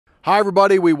Hi,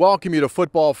 everybody. We welcome you to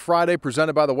Football Friday,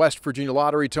 presented by the West Virginia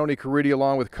Lottery. Tony Caridi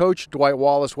along with Coach Dwight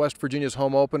Wallace. West Virginia's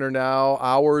home opener now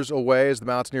hours away as the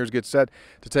Mountaineers get set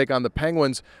to take on the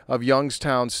Penguins of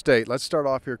Youngstown State. Let's start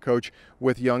off here, Coach,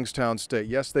 with Youngstown State.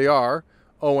 Yes, they are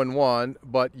 0-1,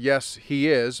 but yes, he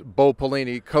is. Bo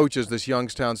Pelini coaches this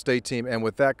Youngstown State team, and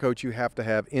with that, Coach, you have to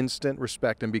have instant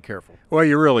respect and be careful. Well,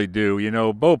 you really do. You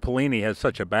know, Bo Pelini has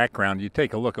such a background. You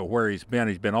take a look at where he's been.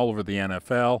 He's been all over the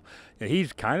NFL.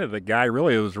 He's kind of the guy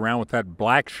really who was around with that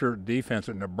black shirt defense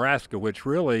at Nebraska, which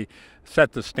really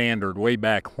set the standard way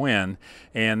back when.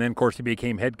 And then, of course, he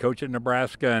became head coach at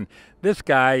Nebraska. And this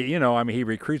guy, you know, I mean, he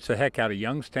recruits the heck out of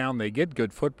Youngstown. They get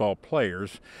good football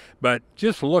players. But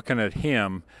just looking at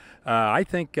him, I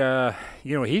think, you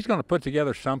know, he's going to put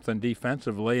together something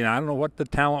defensively. And I don't know what the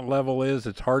talent level is.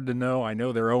 It's hard to know. I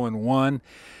know they're 0-1.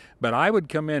 But I would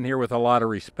come in here with a lot of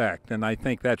respect, and I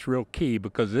think that's real key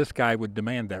because this guy would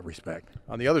demand that respect.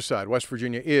 On the other side, West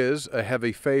Virginia is a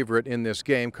heavy favorite in this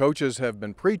game. Coaches have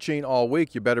been preaching all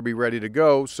week, you better be ready to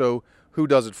go. So who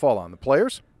does it fall on, the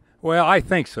players? Well, I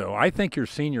think so. I think your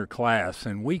senior class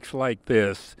in weeks like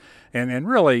this, and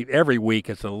really every week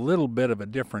it's a little bit of a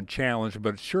different challenge,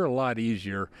 but it's sure a lot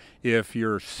easier if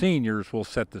your seniors will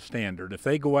set the standard. If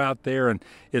they go out there and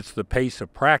it's the pace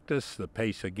of practice, the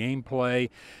pace of gameplay,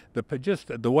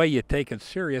 just the way you take it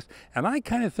serious, and I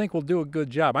kind of think we'll do a good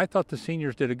job. I thought the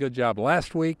seniors did a good job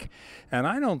last week, and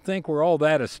I don't think we're all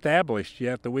that established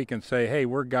yet that we can say, hey,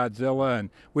 we're Godzilla and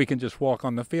we can just walk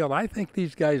on the field. I think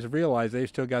these guys realize they've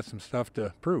still got some stuff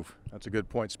to prove. That's a good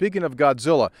point. Speaking of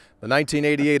Godzilla, the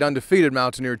 1988 undefeated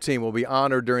Mountaineer team will be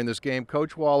honored during this game.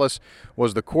 Coach Wallace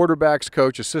was the quarterback's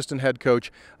coach, assistant head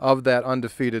coach of that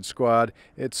undefeated squad.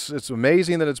 It's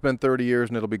amazing that it's been 30 years,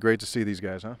 and it'll be great to see these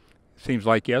guys, huh? Seems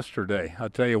like yesterday. I'll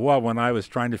tell you what, when I was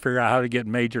trying to figure out how to get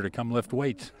Major to come lift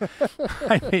weights.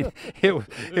 I mean,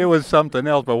 it was something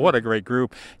else, but what a great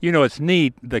group. You know, it's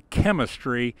neat, the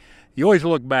chemistry. You always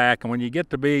look back, and when you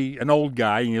get to be an old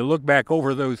guy and you look back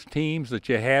over those teams that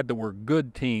you had that were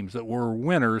good teams, that were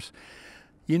winners,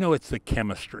 you know, it's the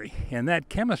chemistry, and that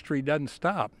chemistry doesn't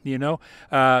stop. You know,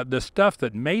 the stuff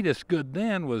that made us good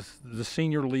then was the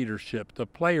senior leadership, the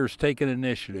players taking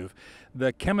initiative,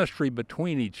 the chemistry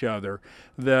between each other,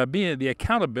 the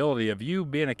accountability of you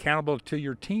being accountable to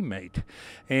your teammate.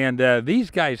 And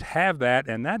these guys have that,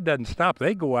 and that doesn't stop.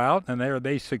 They go out and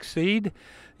they succeed,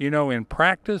 you know, in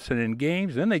practice and in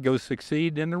games, then they go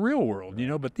succeed in the real world, you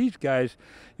know. But these guys,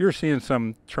 you're seeing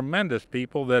some tremendous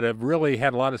people that have really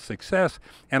had a lot of success,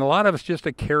 and a lot of it's just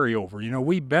a carryover. You know,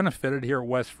 we benefited here at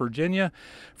West Virginia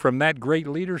from that great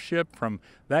leadership, from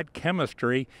that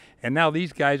chemistry, and now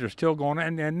these guys are still going,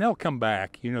 and they'll come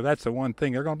back. You know, that's the one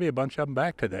thing. There are going to be a bunch of them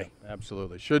back today.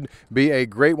 Absolutely. Should be a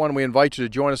great one. We invite you to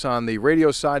join us on the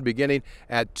radio side beginning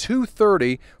at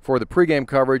 2:30 for the pregame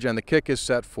coverage, and the kick is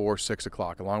set for 6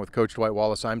 o'clock. Along with Coach Dwight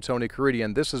Wallace, I'm Tony Caridi,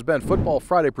 and this has been Football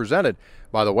Friday presented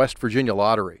by the West Virginia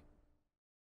Lottery.